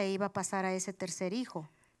nada le iba a pasar a ese tercer hijo.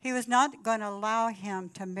 He was not going to allow him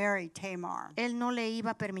to marry Tamar, Él no le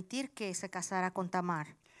iba a permitir que se casara con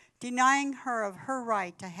Tamar, denying her of her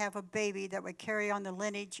right to have a baby that would carry on the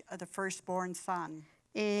lineage of the firstborn son.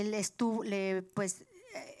 él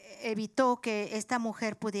evitó que esta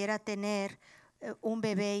mujer pudiera tener un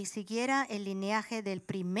bebé y siguiera el linaje del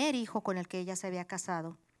primer hijo con el que ella se había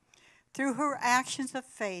casado. Through her actions of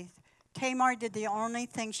faith, Tamar did the only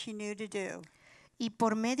thing she knew to do. Y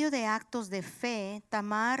por medio de actos de fe,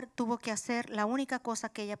 Tamar tuvo que hacer la única cosa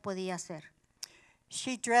que ella podía hacer.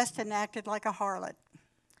 She dressed and acted like a harlot.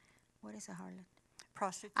 What is a harlot?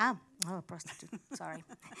 Prostitute. Prostitute. Sorry.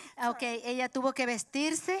 Okay, ella tuvo que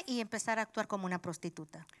vestirse y empezar a actuar como una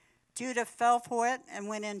prostituta. Judah fell for it and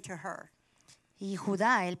went into her. Y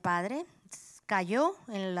Judá, el padre, cayó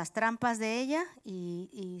en las trampas de ella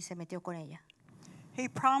y se metió con ella. He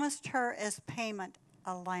promised her as payment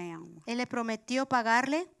a lamb. Él le prometió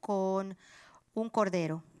pagarle con un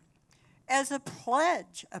cordero, As a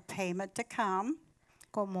pledge of payment to come,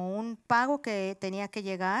 como un pago que tenía que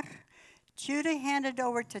llegar. Judah handed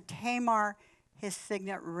over to Tamar his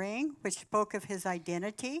signet ring, which spoke of his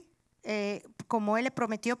identity. Como él le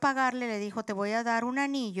prometió pagarle, le dijo, te voy a dar un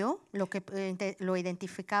anillo, lo que lo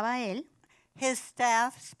identificaba a él. His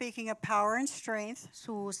staff, speaking of power and strength.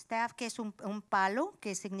 Su staff, que es un palo,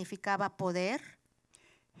 que significaba poder.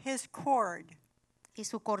 His cord, Y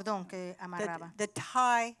su cordón que amarraba. the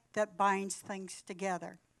tie that binds things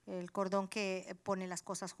together. El cordón que pone las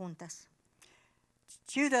cosas juntas.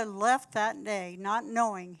 Judah left that day not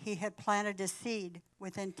knowing he had planted a seed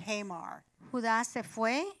within Tamar. Judá se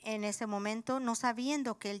fue en ese momento no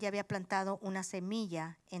sabiendo que él ya había plantado una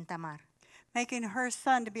semilla en Tamar, Making her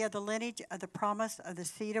son to be of the lineage of the promise of the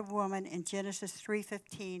seed of woman in Genesis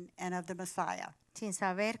 3:15 and of the Messiah. sin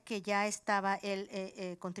saber que ya estaba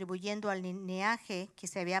él contribuyendo al linaje que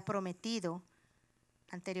se había prometido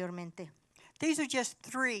anteriormente. These are just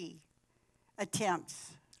 3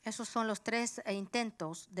 attempts. Esos son los 3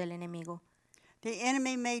 intentos del enemigo. The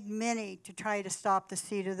enemy made many to try to stop the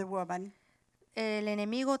seed of the woman. El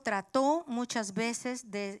enemigo trató muchas veces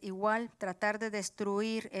de igual tratar de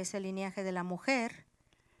destruir ese linaje de la mujer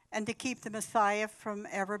And to keep the Messiah from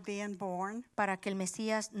ever being born. para que el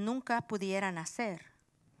Mesías nunca pudiera nacer.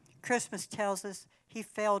 Christmas tells us he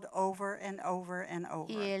failed over and over and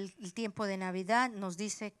over. Y el tiempo de Navidad nos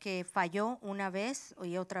dice que falló una vez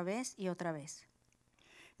y otra vez y otra vez.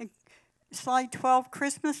 Slide 12,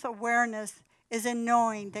 Christmas awareness is in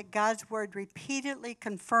knowing that God's word repeatedly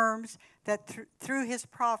confirms that through his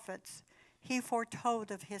prophets, he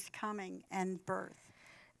foretold of his coming and birth.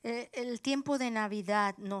 El tiempo de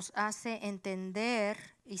Navidad nos hace entender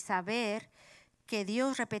y saber que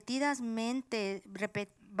Dios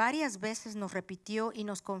varias veces nos repitió y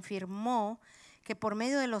nos confirmó que por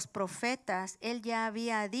medio de los profetas, Él ya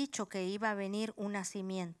había dicho que iba a venir un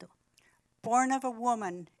nacimiento. Born of a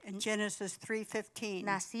woman in Genesis 3:15.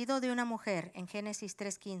 Nacido de una mujer en Génesis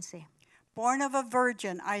 3:15. Born of a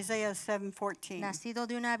virgin, Isaiah 7:14. Nacido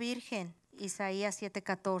de una virgen, Isaías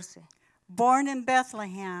 7:14. Born in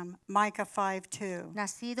Bethlehem, Micah 5:2.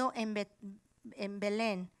 Nacido en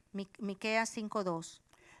Belén, Miqueas 5:2.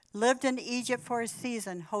 Lived in Egypt for a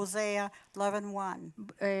season, Hosea 11:1.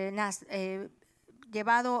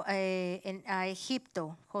 Llevado a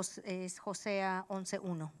Egipto, Hosea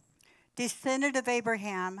 11:1. Descendant of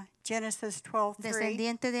Abraham, Genesis 12:3.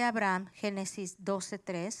 Descendiente de Abraham, Génesis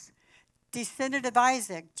 12:3. Descendant of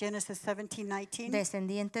Isaac, Genesis 17:19.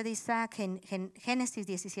 Descendiente de Isaac, Génesis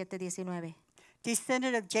 17:19.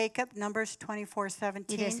 Descendant of Jacob, Numbers Y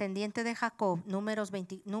 24:17. descendiente de Jacob, Números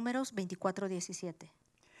 24:17.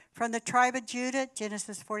 From the tribe of Judah,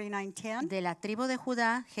 Genesis 49:10. De la tribu de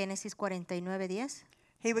Judá, Génesis 49:10.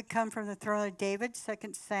 He would come from the throne of David,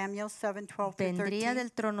 2 Samuel 7:12 through Vendría 13.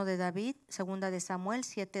 del trono de David, segunda de Samuel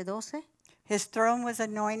 7:12. His throne was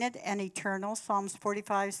anointed and eternal, Psalms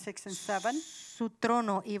 45:6 and 7. Su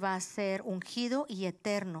trono iba a ser ungido y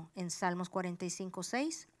eterno, en Salmos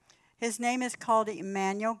 45:6. His name is called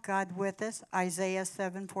Emmanuel, God with us, Isaiah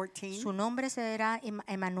 7:14. Su nombre será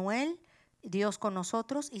Emmanuel, Dios con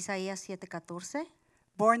nosotros, Isaías 7:14.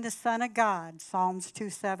 Born the Son of God, Psalms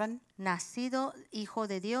 2:7. Nacido hijo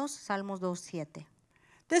de Dios, Salmos 2:7.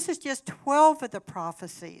 This is just 12 of the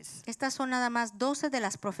prophecies. Estas son nada más 12 de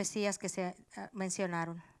las profecías que se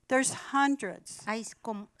mencionaron. There's hundreds. Hay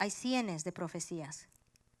cientos de profecías.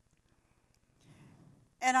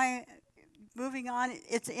 And moving on,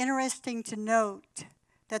 it's interesting to note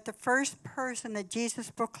that the first person that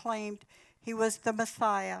Jesus proclaimed he was the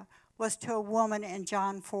Messiah was to a woman in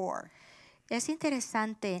John 4. Es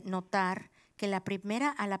interesante notar que a la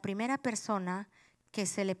primera persona que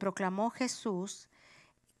se le proclamó Jesús,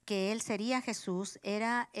 que él sería Jesús,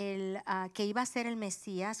 era que iba a ser el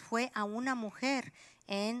Mesías, fue a una mujer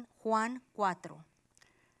en Juan 4.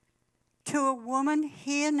 To a woman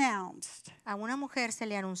he announced A una mujer se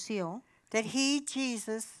le anunció that he,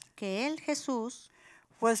 Jesus, que él, Jesús,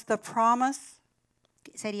 was the promise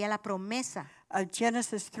sería la promesa of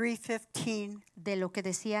Genesis 3:15 de lo que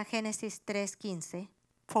decía Génesis 3:15,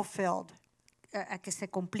 fulfilled. a que se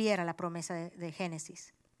cumpliera la promesa de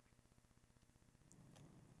Génesis.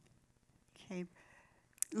 Okay.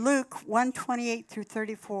 Luke 1:28 through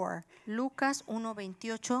 34. Lucas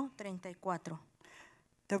 1:28-34.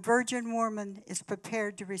 The virgin woman is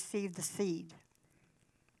prepared to receive the seed.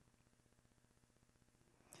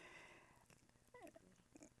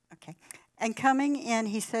 Okay. And coming in,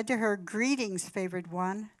 he said to her, "Greetings, favored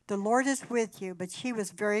one. The Lord is with you." But she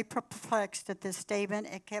was very perplexed at this statement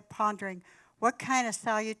and kept pondering what kind of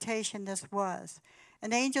salutation this was.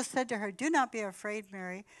 And the angel said to her, "Do not be afraid,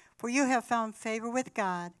 Mary, for you have found favor with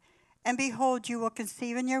God. And behold, you will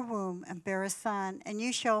conceive in your womb and bear a son, and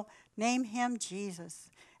you shall name him Jesus.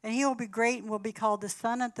 And he will be great and will be called the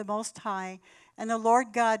Son of the Most High. And the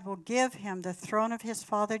Lord God will give him the throne of his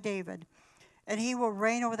father David. And he will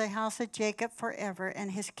reign over the house of Jacob forever,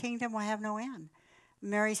 and his kingdom will have no end."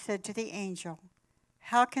 Mary said to the angel,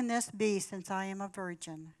 "How can this be, since I am a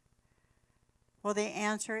virgin?" Well, the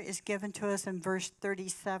answer is given to us in verse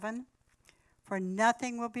 37. For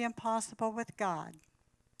nothing will be impossible with God.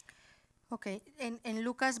 Ok, en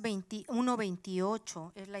Lucas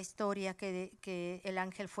 1:28 es la historia que el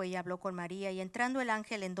ángel fue y habló con María. Y entrando el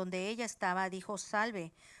ángel en donde ella estaba, dijo: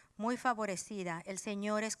 "Salve, muy favorecida, el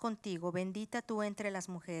Señor es contigo, bendita tú entre las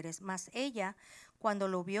mujeres". Mas ella, cuando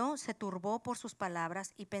lo vio, se turbó por sus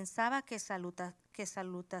palabras y pensaba qué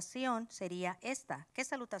salutación sería esta. ¿Qué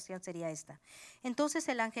salutación sería esta? Entonces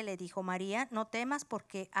el ángel le dijo: "María, no temas,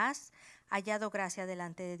 porque has hallado gracia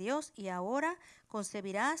delante de Dios, y ahora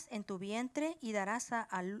concebirás en tu vientre y darás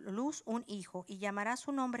a luz un hijo, y llamarás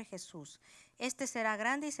su nombre Jesús. Este será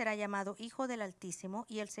grande y será llamado Hijo del Altísimo,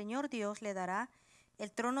 y el Señor Dios le dará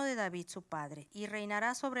el trono de David su padre, y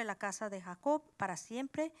reinará sobre la casa de Jacob para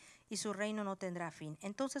siempre, y su reino no tendrá fin".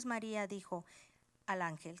 Entonces María dijo al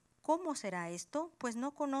ángel: "¿Cómo será esto? Pues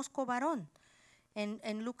no conozco varón".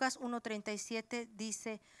 En Lucas 1:37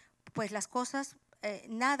 dice: pues las cosas,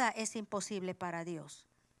 nada es imposible para Dios.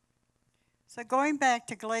 So going back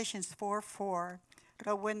to Galatians 4:4,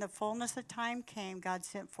 but when the fullness of time came, God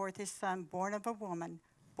sent forth his son, born of a woman,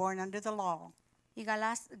 born under the law. Y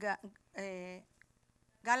Gálatas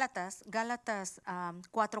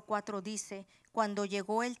 4:4 dice: cuando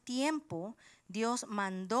llegó el tiempo, Dios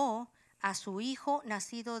mandó a su hijo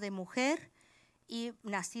nacido de mujer y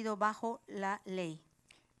nacido bajo la ley.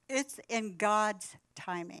 It's in God's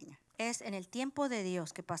timing. Es en el tiempo de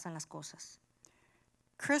Dios que pasan las cosas.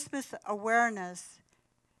 Christmas awareness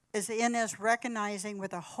is in us recognizing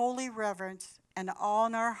with a holy reverence and awe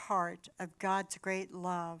in our heart of God's great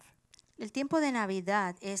love. El tiempo de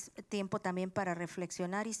Navidad es tiempo también para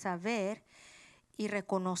reflexionar y saber y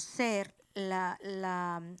reconocer la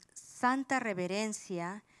santa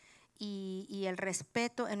reverencia y el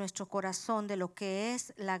respeto en nuestro corazón de lo que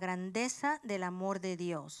es la grandeza del amor de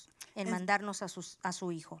Dios en mandarnos a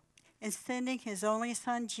su Hijo. In sending his only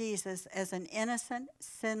son Jesus as an innocent,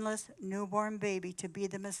 sinless, newborn baby to be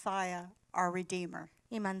the Messiah, our Redeemer.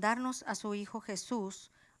 Y mandarnos a su Hijo Jesús,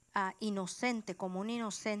 inocente, como un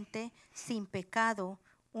inocente, sin pecado,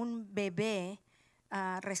 un bebé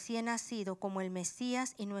recién nacido como el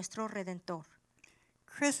Mesías y nuestro Redentor.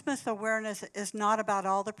 Christmas awareness is not about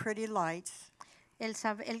all the pretty lights.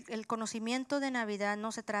 El conocimiento de Navidad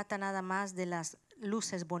no se trata nada más de las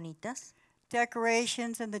luces bonitas,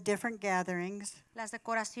 Decorations and the different gatherings, las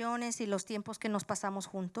decoraciones y los tiempos que nos pasamos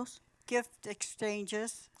juntos, gift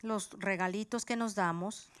exchanges, los regalitos que nos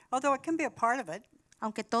damos, although it can be a part of it.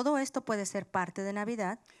 aunque todo esto puede ser parte de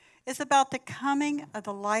Navidad. It's about the coming of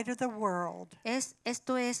the light of the world.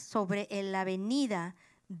 Esto es sobre la venida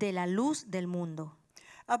de la luz del mundo,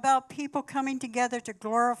 about people coming together to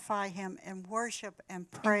glorify him and worship and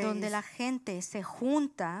en donde praise. la gente se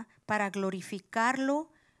junta para glorificarlo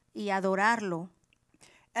y adorarlo,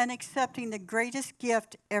 And accepting the greatest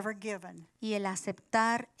gift ever given, y el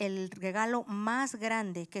aceptar el regalo más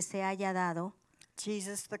grande que se haya dado,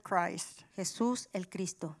 Jesus the Christ. Jesús el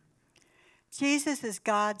Cristo. Jesus is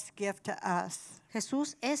God's gift to us.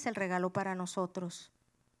 Jesús es el regalo para nosotros.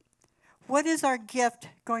 What is our gift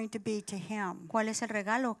going to be to him? ¿Cuál es el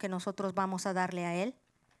regalo que nosotros vamos a darle a Él?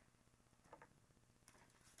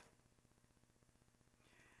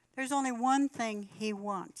 There's only one thing he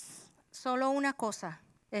wants. Solo una cosa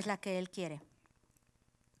es la que Él quiere.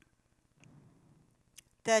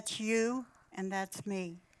 That's you and that's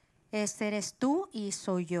me. Ese eres tú y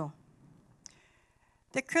soy yo.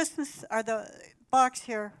 The Christmas, or the box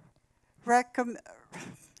here,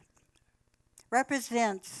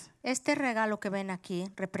 represents Este regalo que ven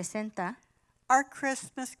aquí representa our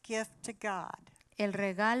Christmas gift to God. el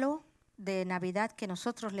regalo de Navidad que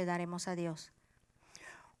nosotros le daremos a Dios.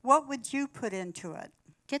 What would you put into it?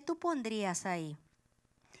 ¿Qué tú pondrías ahí?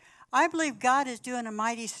 I believe God is doing a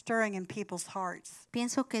mighty stirring in people's hearts.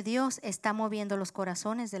 Pienso que Dios está moviendo los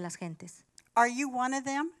corazones de las gentes. Are you one of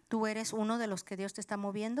them? ¿Tú eres uno de los que Dios te está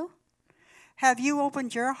moviendo? Have you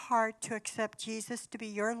opened your heart to accept Jesus to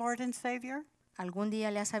be your Lord and Savior? ¿Algún día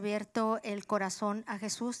le has abierto el corazón a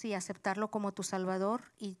Jesús y aceptarlo como tu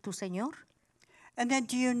Salvador y tu Señor? And then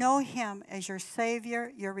do you know him as your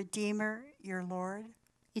Savior, your Redeemer, your Lord?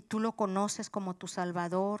 ¿Y tú lo conoces como tu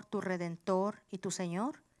Salvador, tu Redentor y tu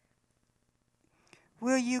Señor?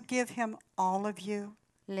 Will you give him all of you?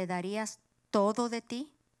 ¿Le darías todo de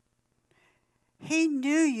ti? He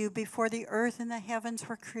knew you before the earth and the heavens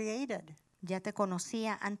were created. Ya te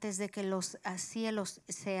conocía antes de que los cielos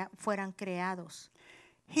fueran creados.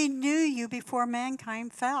 He knew you before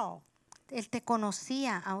mankind fell. Él te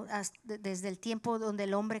conocía desde el tiempo donde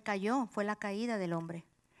el hombre cayó, fue la caída del hombre.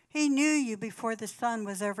 He knew you before the Son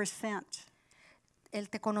was ever sent. Él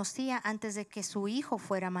te conocía antes de que su hijo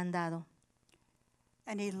fuera mandado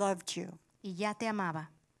And he loved you. y ya te amaba.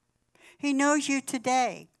 He knows you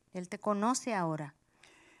today. Él te conoce ahora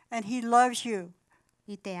And he loves you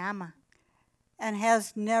y te ama. and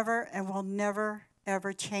has never and will never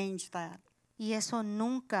ever change that. Y eso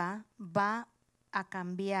nunca va a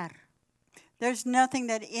cambiar. There's nothing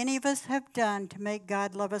that any of us have done to make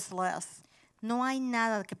God love us less. No hay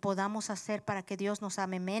nada que podamos hacer para que Dios nos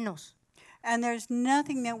ame menos. And there's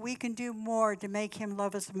nothing that we can do more to make him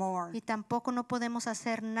love us more. Y tampoco no podemos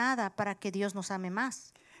hacer nada para que Dios nos ame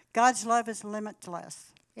más. God's love is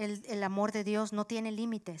limitless. El amor de Dios no tiene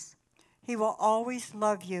límites. He will always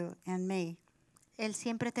love you and me. Él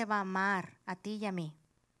siempre te va a amar a ti y a mí.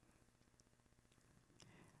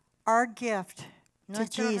 Our gift to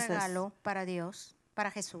Nuestro Jesus. regalo para Dios,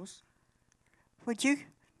 para Jesús. Would you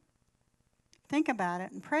think about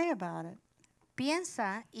it and pray about it?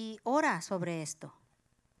 Piensa y ora sobre esto.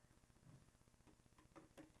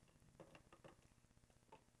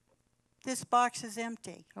 This box is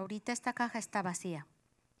empty. Ahorita esta caja está vacía.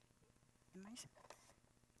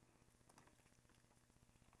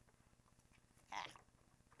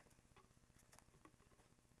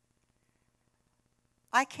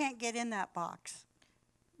 I can't get in that box.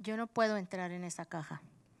 Yo no puedo entrar en esa caja.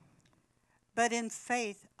 But in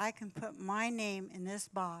faith, I can put my name in this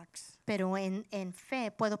box. Pero en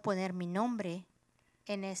fe puedo poner mi nombre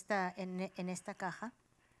en esta caja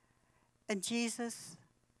And Jesus,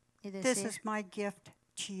 y this is decir, my gift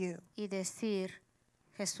to you.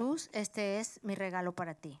 Jesús, este es mi regalo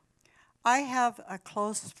para ti. I have a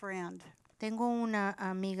close friend Tengo una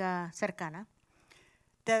amiga cercana.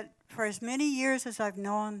 that for as many years as I've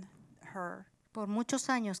known her, Por muchos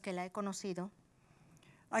años que la he conocido,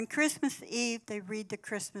 on Christmas Eve, they read the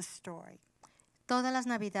Christmas story. todas las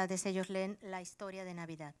Navidades ellos leen la historia de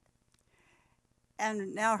Navidad.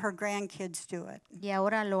 And now her grandkids do it. Y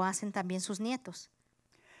ahora lo hacen también sus nietos.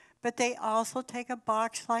 But they also take a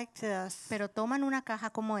box like this, Pero toman una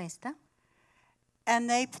caja como esta and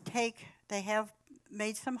they have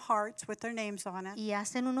made some hearts with their names on it. y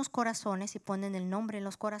hacen unos corazones y ponen el nombre en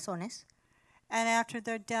los corazones. And after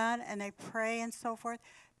they're done and they pray and so forth,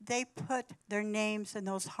 they put their names and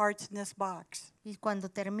those hearts in this box. Y cuando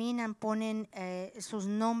terminan ponen sus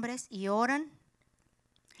nombres y oran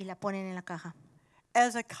y la ponen en la caja.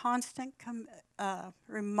 As a constant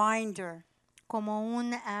reminder, Como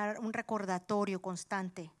un recordatorio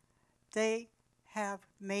constante they have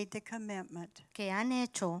made the commitment que han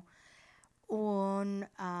hecho un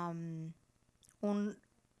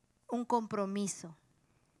compromiso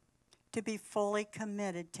to be fully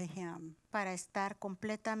committed to Him. para estar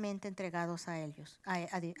completamente entregados a ellos, a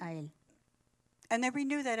Él. And they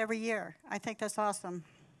renew that every year. I think that's awesome.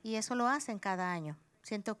 Y eso lo hacen cada año.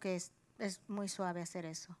 Siento que es muy suave hacer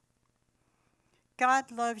eso.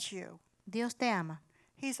 God loves you. Dios te ama.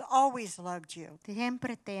 He's always loved you.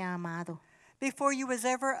 Siempre te ha amado. Before you was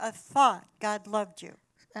ever a thought, God loved you.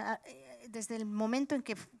 Desde el momento en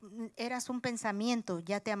que eras un pensamiento,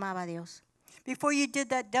 ya te amaba Dios. Before you did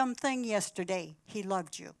that dumb thing yesterday, He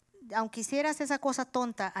loved you. Aunque hicieras esa cosa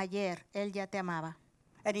tonta ayer, Él ya te amaba.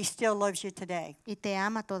 And He still loves you today. Y te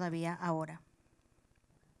ama todavía ahora.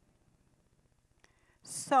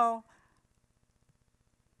 So,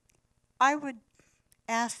 I would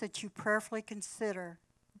ask that you prayerfully consider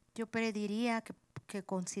Yo pediría que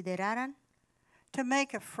consideraran to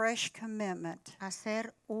make a fresh commitment,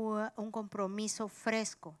 hacer un compromiso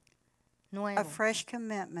fresco, a nuevo, fresh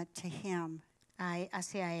commitment to Him,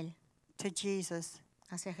 hacia Él, to Jesus,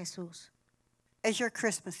 hacia Jesús, as your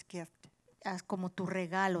Christmas gift. como tu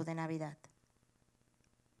regalo de Navidad.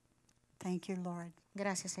 Thank you, Lord.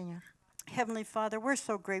 Gracias, Señor. Heavenly Father, we're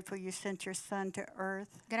so grateful you sent your Son to earth.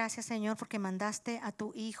 Gracias, Señor, porque mandaste a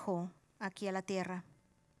tu Hijo aquí a la tierra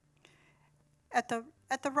At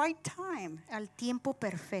the right time. al tiempo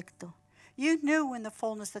perfecto. You knew when the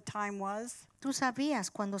fullness of time was. Tú sabías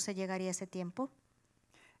cuándo se llegaría ese tiempo.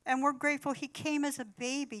 And we're grateful He came as a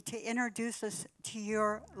baby to introduce us to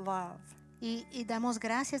your love. Y damos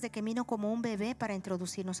gracias de que vino como un bebé para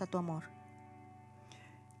introducirnos a tu amor.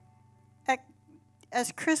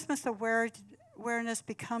 As Christmas awareness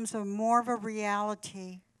becomes more of a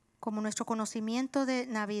reality, Como nuestro conocimiento de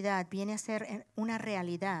Navidad viene a ser una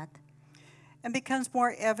realidad and becomes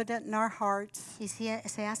more evident in our hearts, y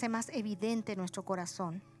se hace más evidente en nuestro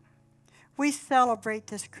corazón, we celebrate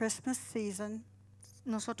this Christmas season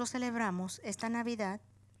nosotros celebramos esta Navidad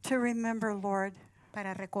to remember, Lord,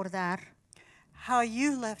 para recordar how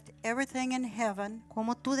you left everything in heaven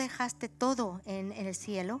cómo tú dejaste todo en el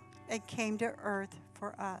cielo and came to earth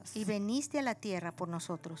for us. y veniste a la tierra por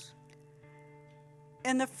nosotros.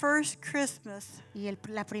 In the first Christmas Y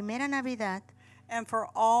la primera Navidad and for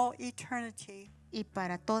all eternity, y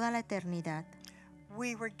para toda la eternidad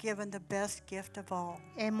we were given the best gift of all.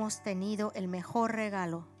 hemos tenido el mejor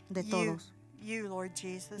regalo de todos. You, Lord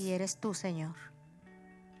Jesus. Y eres tú, Señor.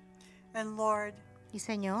 And Lord, Y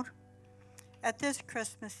Señor, at this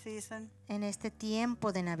Christmas season, en este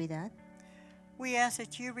tiempo de Navidad, we ask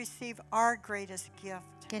that you receive our greatest gift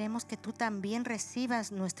queremos que tú también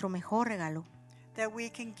recibas nuestro mejor regalo that we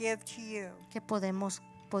can give to you, que podríamos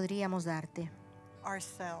darte,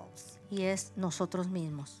 ourselves. y es nosotros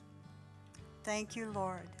mismos. Thank you,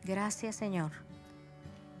 Lord. Gracias, Señor,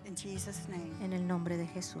 In Jesus' name. en el nombre de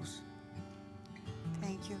Jesús.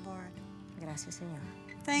 Thank you, Lord. Gracias, Señor.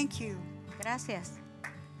 Thank you. Gracias.